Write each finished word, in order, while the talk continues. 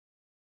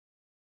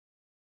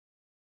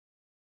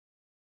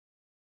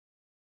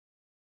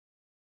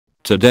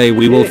Today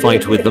we will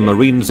fight with the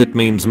Marines. It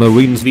means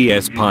Marines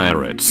vs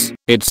Pirates.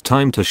 It's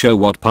time to show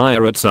what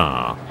pirates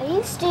are. Are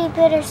you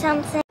stupid or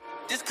something?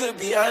 This could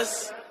be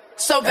us.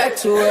 So back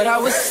to what I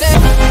was saying.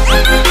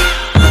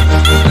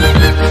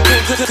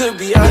 Could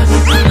be us.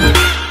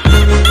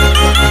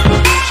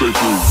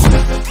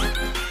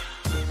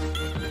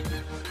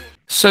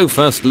 So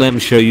first let me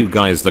show you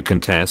guys the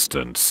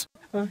contestants.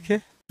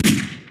 Okay.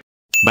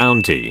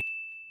 Bounty.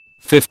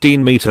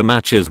 15-meter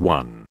matches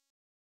 1.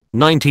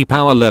 90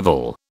 power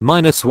level,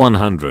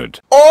 -100.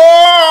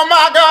 Oh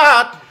my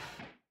god!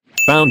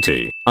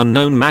 Bounty,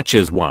 unknown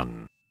matches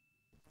 1.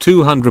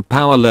 200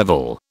 power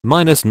level,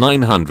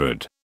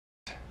 -900.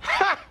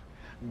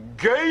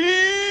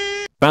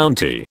 Gay!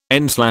 Bounty,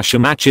 N/A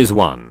matches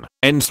 1.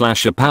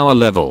 N/A power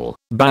level,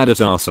 bad at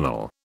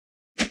Arsenal.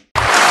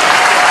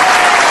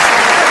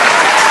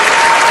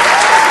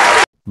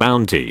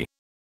 Bounty.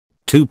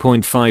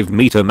 2.5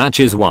 meter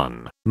matches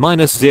 1.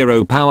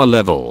 -0 power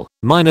level,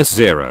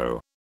 -0.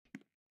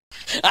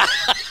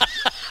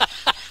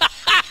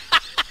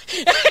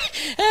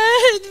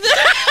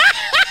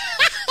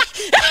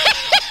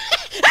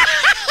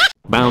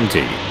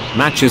 Bounty.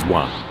 Matches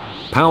 1.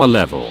 Power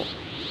level.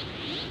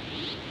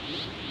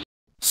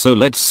 So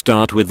let's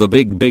start with the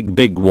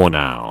big war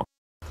now.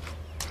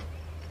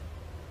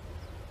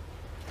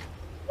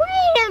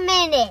 Wait a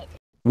minute.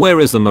 Where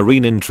is the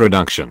Marine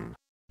introduction?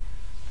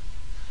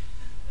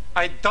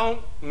 I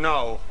don't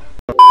know.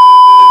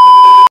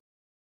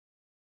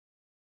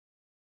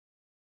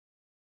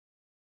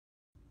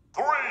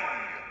 3,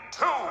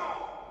 2,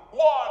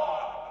 1,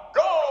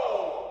 go!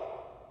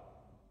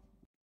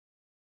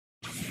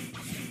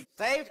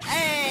 Save. 3,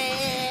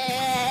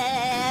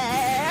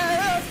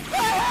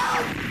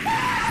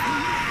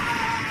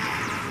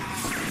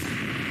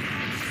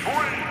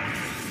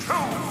 2,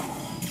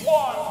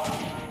 1,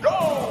 go!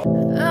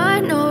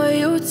 I know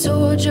you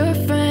told your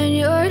friend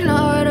you're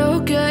not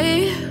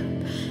okay.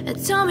 And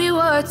tell me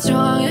what's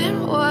wrong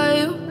and why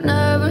you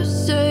never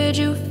said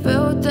you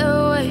felt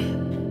that way.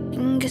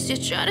 And guess you're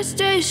trying to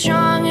stay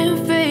strong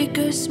and fake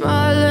a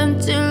smile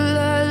until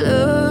I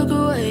look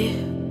away.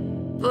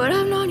 But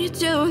I've known you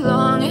too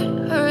long,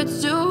 it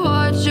hurts to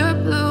watch your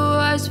blue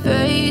eyes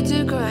fade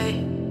to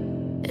gray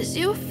as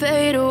you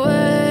fade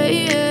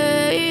away.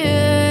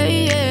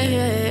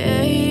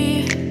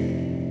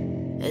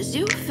 As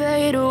you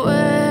fade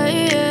away.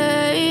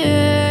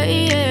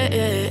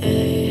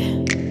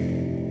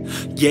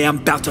 Yeah, I'm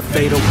about to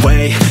fade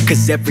away,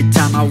 cause every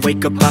time I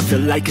wake up I feel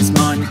like it's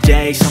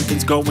Monday.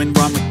 Something's going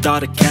wrong with all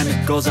the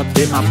chemicals up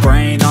in my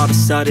brain. All of a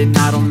sudden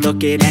I don't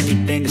look at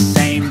anything the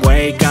same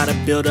way. Gotta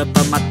build up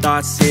of my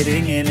thoughts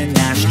sitting in an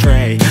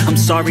ashtray. I'm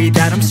sorry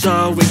that I'm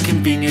so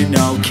inconvenient,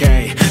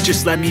 okay.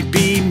 Just let me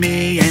be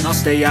me and I'll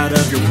stay out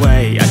of your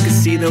way. I can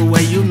see the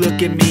way you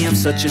look at me, I'm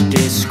such a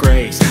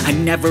disgrace. I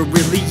never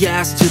really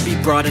asked to be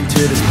brought into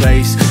this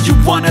place. You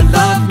wanna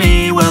love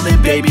me? Well then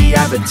baby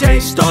have a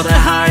taste. All the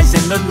highs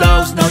and the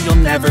lows, no you'll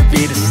never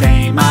be the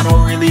same. I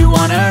don't really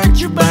wanna hurt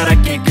you but I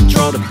can't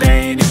control the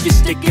pain. If you're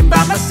sticking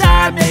by my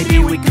side maybe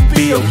we could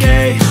be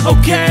okay.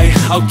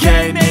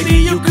 Okay, maybe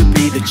you could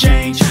be the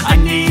change I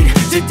need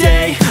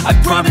today. I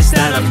promise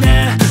that I've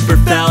never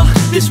felt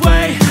this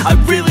way. I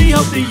really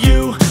hope that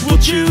you will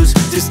choose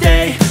to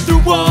stay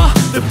through all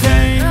the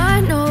pain.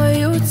 I know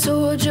you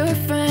told your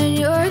friend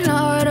you're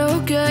not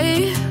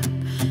okay.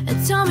 And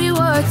tell me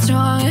what's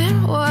wrong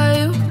and why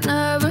you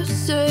never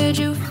said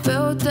you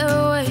felt that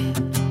way.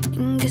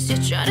 And guess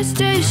you're trying to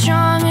stay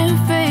strong and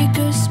fake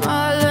a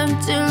smile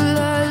until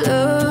I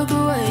look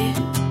away.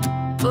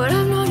 But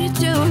I've known you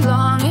too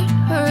long, it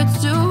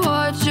hurts to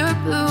watch your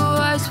blue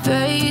eyes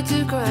fade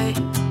to gray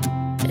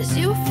as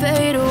you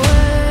fade away.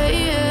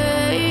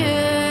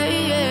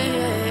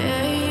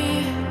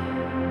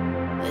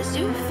 As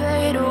you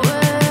fade away.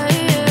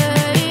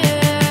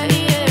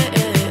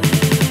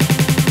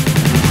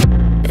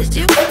 As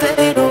you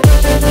fade away.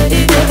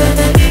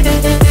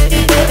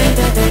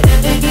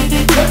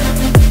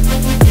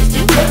 As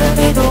you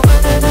fade away.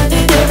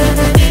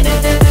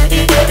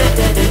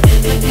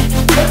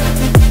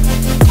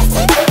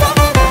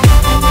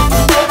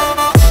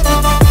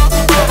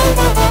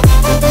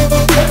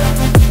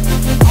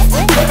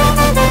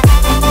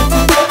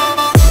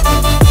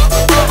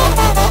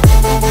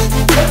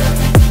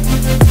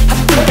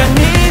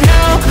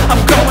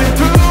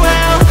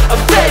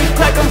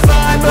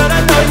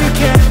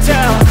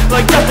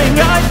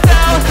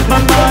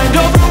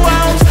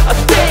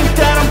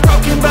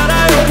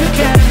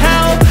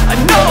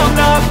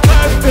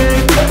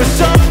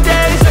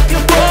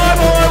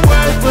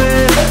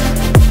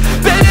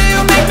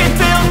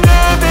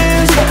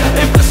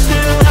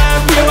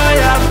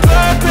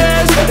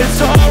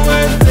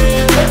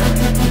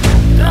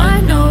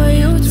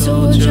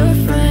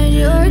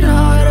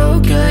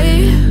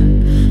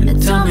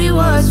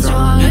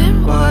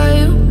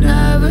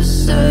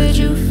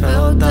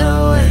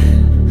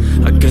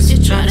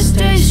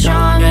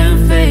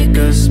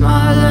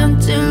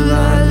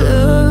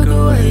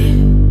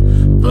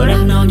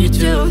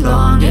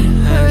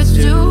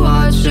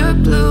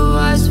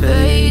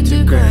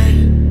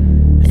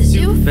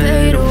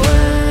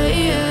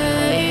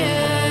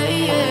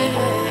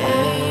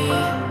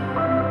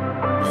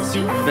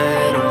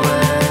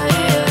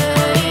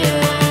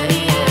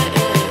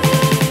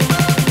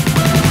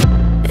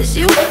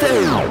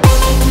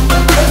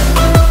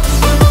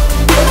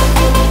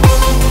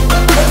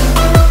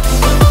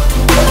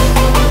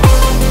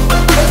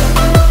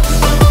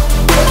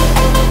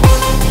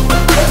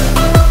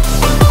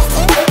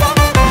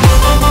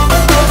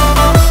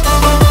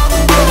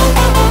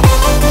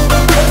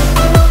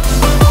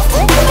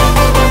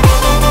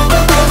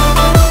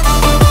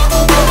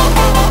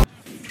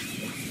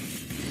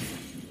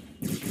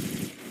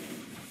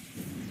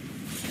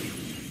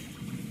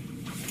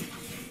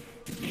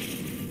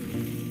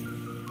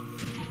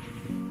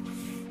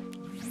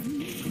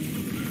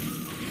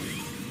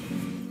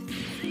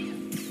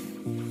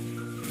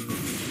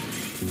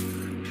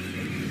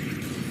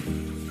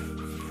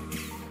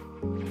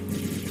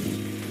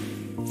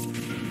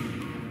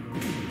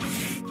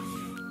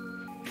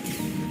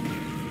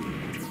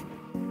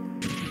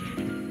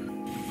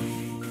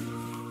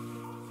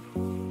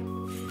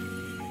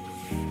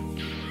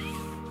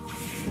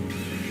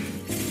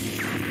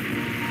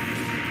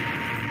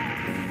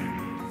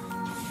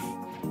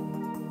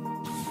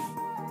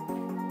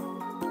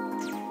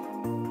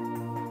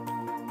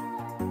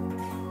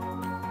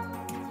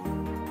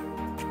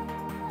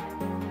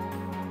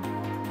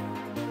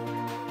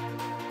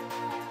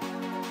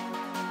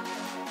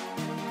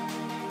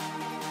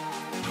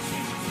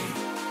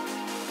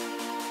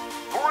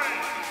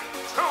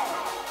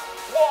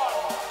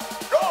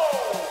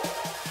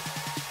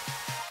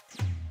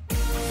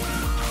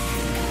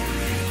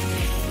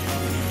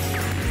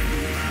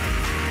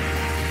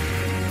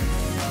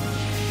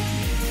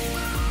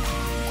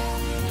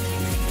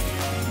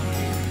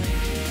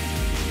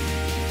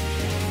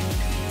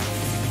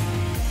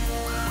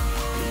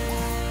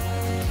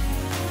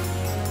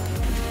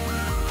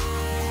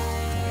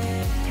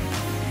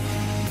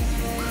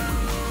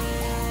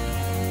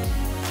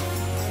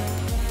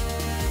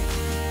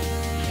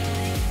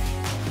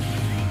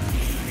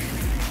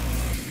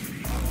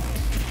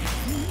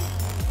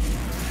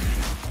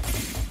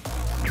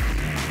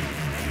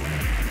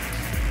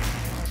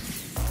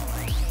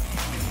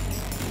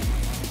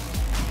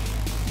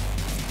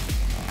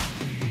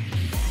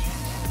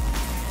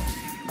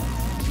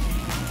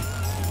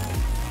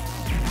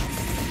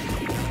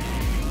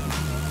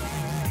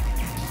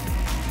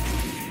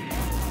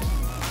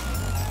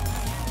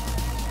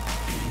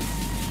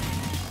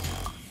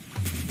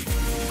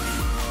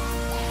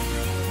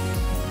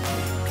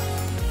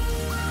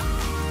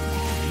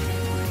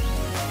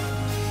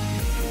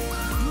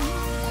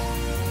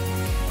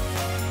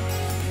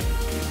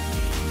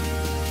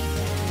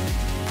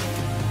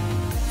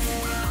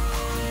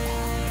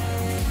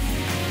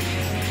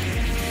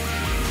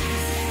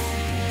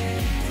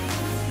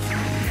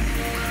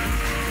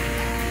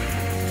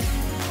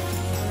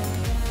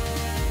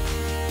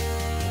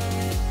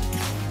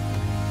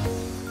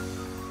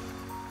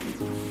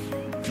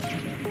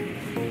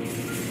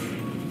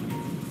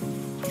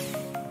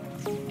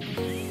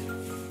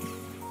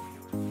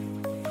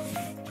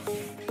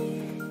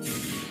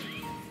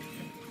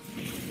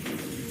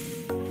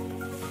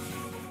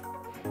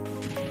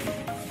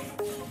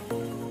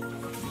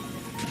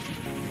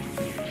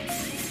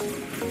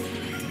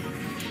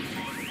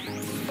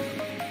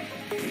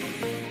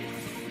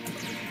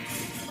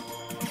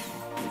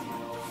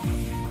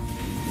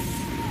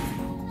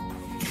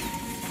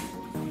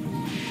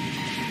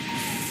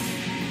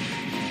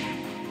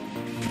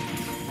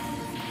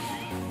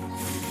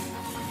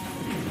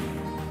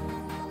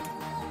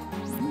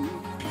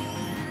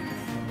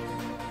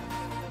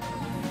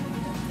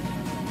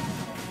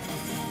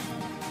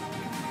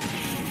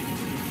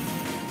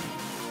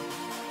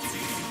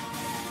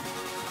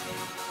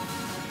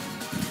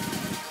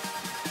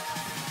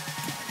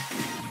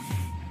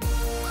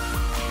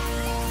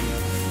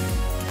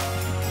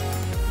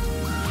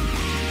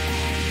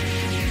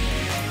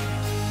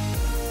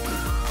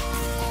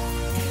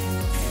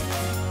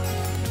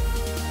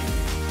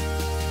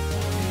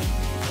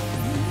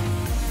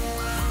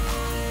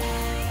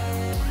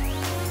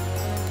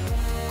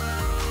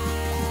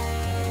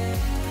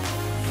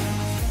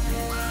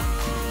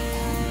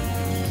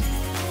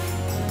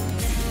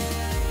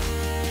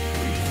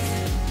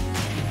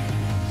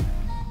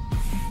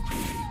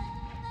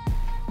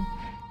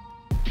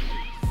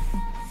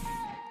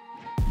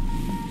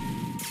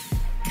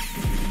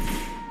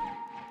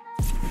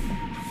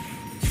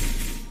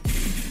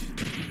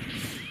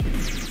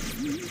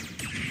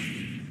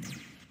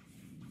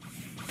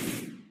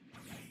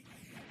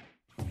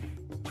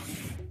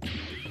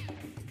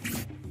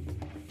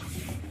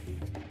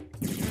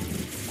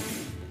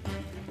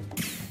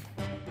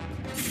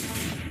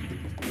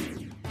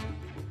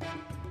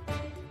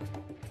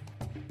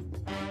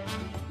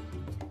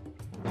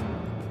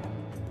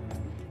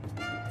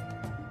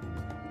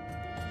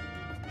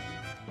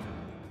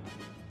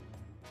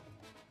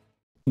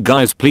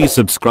 Guys, please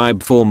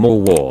subscribe for more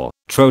war,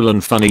 troll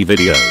and funny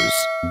videos.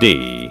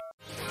 D.